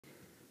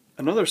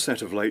Another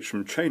set of lights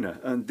from China,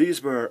 and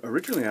these were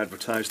originally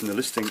advertised in the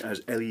listing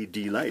as LED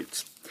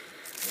lights.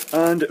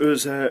 And it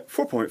was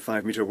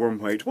 4.5 metre warm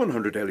white,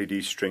 100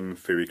 LED string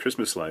fairy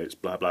Christmas lights,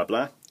 blah blah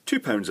blah.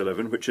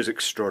 £2.11, which is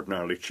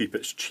extraordinarily cheap.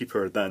 It's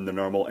cheaper than the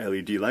normal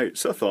LED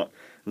lights. So I thought,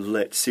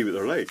 let's see what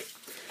they're like.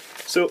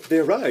 So they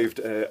arrived,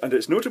 and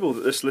it's notable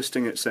that this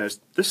listing, it says,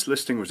 this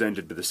listing was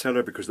ended by the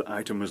seller because the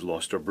item was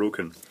lost or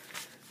broken.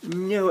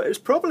 No, it's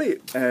probably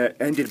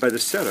ended by the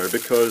seller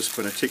because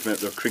when I take them out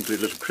their crinkly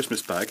little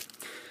Christmas bag,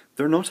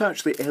 they're not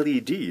actually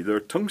LED, they're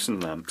tungsten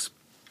lamps,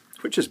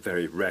 which is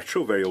very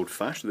retro, very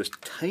old-fashioned, this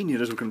tiny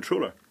little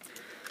controller.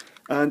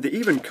 And they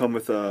even come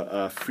with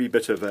a free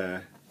bit of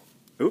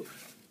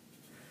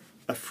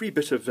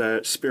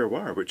spare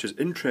wire, which is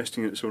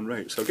interesting in its own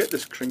right. So I'll get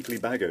this crinkly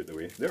bag out of the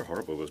way. They're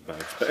horrible, those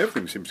bags, but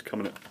everything seems to come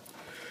in it.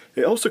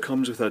 It also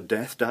comes with a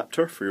death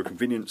adapter for your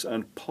convenience,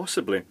 and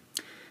possibly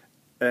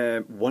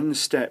one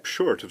step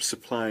short of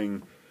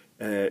supplying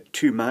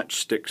 2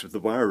 matchsticks with the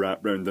wire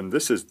wrapped around them.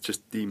 This is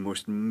just the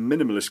most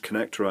minimalist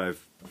connector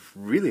I've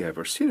really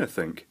ever seen, I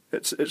think.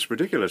 It's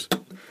ridiculous.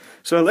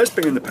 So let's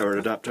bring in the power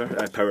adapter,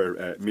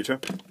 power meter.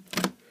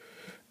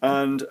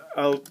 And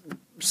I'll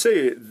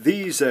say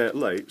these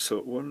lights,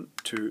 so 1,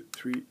 2,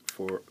 3,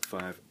 4,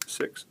 5,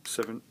 6,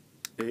 7,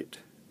 8.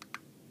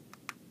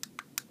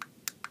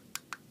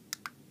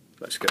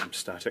 Let's get them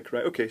static,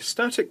 right? Okay,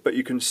 static, but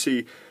you can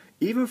see,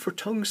 even for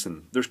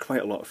tungsten, there's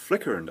quite a lot of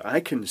flicker, and I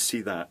can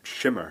see that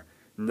shimmer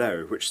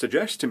now, which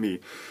suggests to me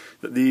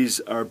that these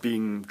are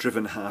being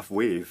driven half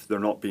wave. They're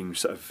not being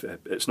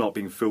it's not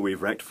being full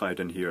wave rectified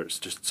in here, it's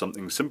just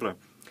something simpler.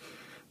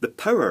 The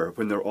power,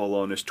 when they're all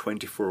on, is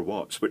 24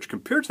 watts, which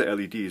compared to the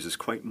LEDs is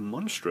quite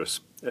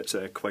monstrous. It's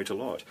quite a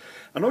lot.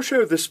 I'm not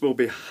sure how this will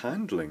be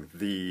handling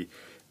the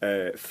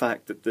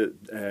fact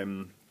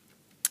that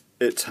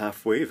it's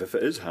half wave, if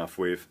it is half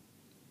wave.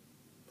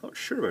 Not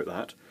sure about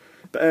that.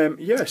 But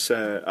yes,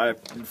 I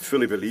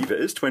fully believe it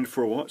is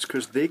 24 watts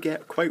because they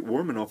get quite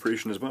warm in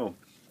operation as well.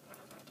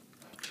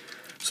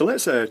 So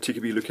let's take a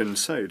wee look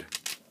inside.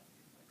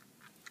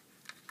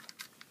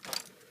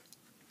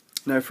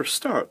 Now for a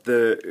start,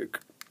 the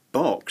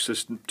box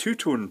is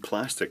two-tone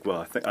plastic.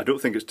 Well, I don't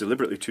think it's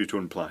deliberately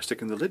two-tone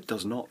plastic, and the lid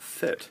does not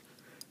fit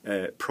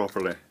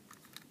properly.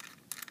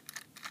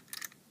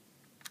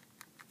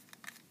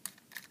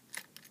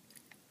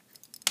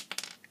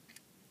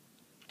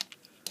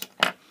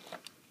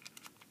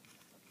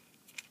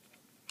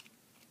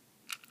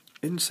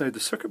 Inside, the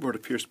circuit board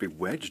appears to be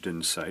wedged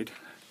inside.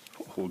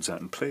 What holds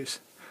that in place?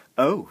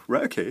 Oh,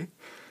 right, okay.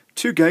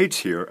 2 guides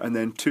here and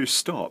then 2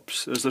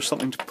 stops. Is there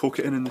something to poke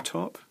it in the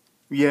top?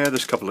 Yeah,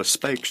 there's a couple of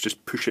spikes,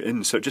 just push it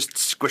in so it just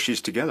squishes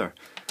together.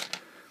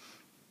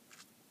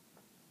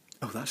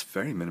 Oh, that's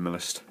very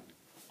minimalist.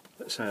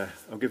 Let's,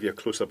 I'll give you a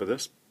close-up of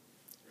this.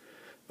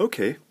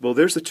 Okay, well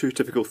there's the 2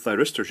 typical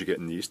thyristors you get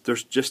in these.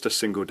 There's just a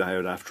single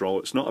diode after all,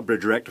 it's not a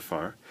bridge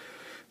rectifier.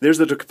 There's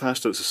the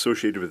capacitor that's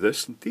associated with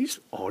this. These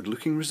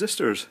odd-looking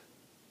resistors.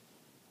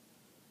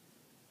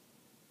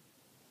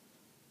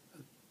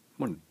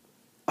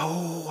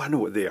 Oh, I know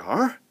what they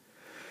are.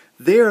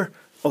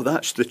 Oh,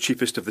 that's the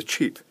cheapest of the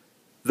cheap.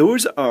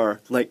 Those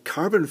are like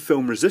carbon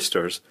film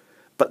resistors,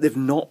 but they've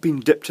not been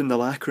dipped in the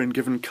lacquer and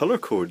given colour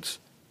codes.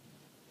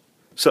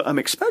 So I'm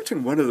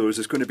expecting one of those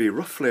is going to be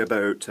roughly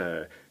about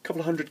a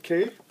couple of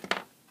 100k.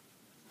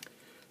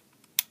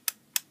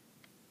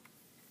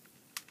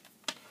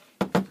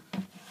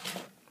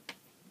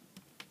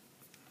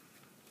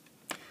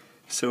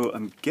 So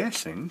I'm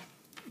guessing,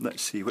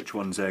 let's see which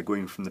one's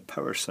going from the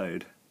power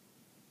side.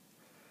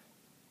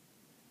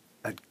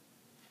 I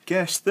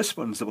guess this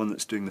one's the one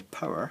that's doing the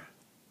power.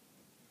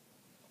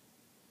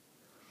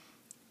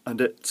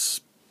 And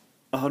it's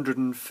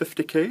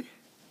 150k.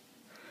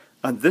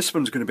 And this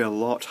one's going to be a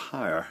lot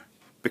higher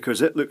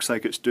because it looks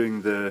like it's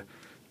doing the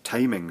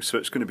timing, so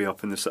it's going to be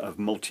up in the sort of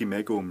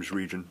multi-megohms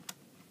region.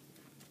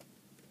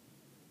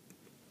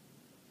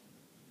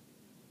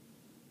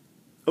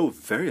 Oh,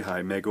 very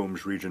high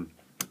megohms region.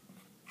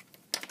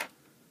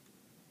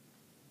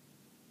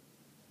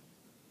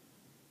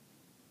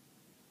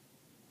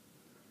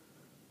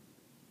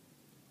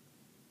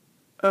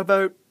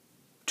 About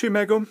 2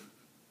 megohm.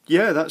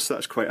 Yeah,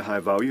 that's quite a high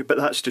value, but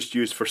that's just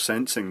used for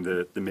sensing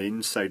the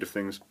main side of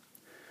things.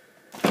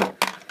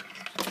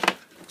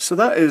 So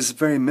that is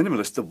very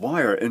minimalist. The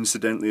wire,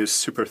 incidentally, is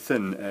super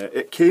thin.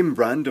 It came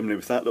randomly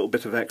with that little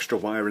bit of extra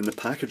wire in the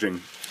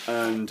packaging,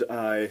 and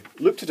I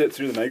looked at it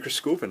through the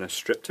microscope and I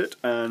stripped it,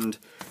 and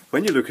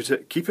when you look at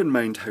it, keep in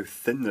mind how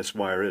thin this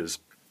wire is.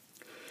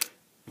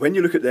 When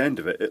you look at the end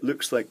of it, it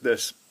looks like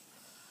this.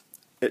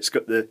 It's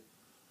got the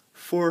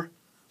 4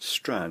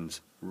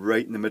 strands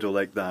right in the middle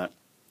like that.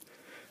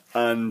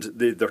 And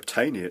they're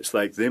tiny, it's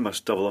like they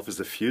must double up as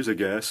the fuse, I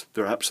guess.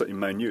 They're absolutely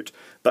minute.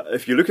 But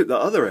if you look at the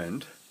other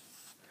end,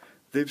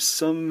 they've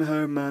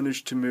somehow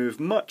managed to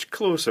move much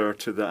closer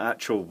to the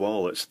actual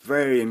wall. It's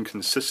very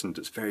inconsistent,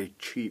 it's very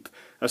cheap.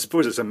 I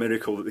suppose it's a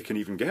miracle that they can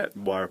even get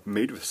wire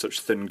made with such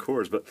thin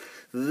cores, but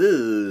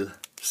ugh.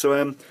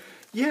 So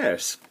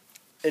yes,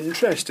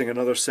 interesting,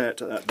 another set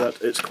that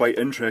it's quite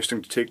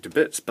interesting to take to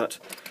bits, but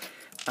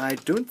I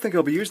don't think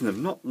I'll be using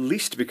them, not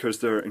least because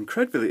they're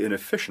incredibly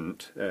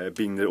inefficient,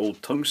 being the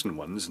old tungsten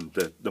ones, and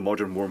the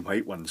modern warm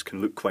white ones can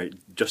look quite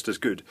just as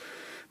good,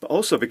 but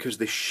also because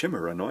they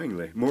shimmer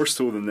annoyingly, more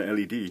so than the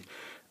LED,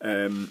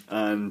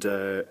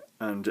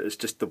 and it's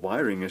just, the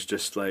wiring is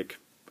just like,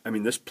 I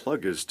mean, this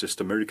plug is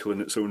just a miracle in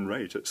its own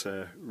right. It's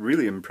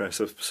really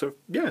impressive, so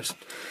yes,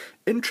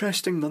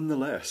 interesting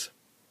nonetheless.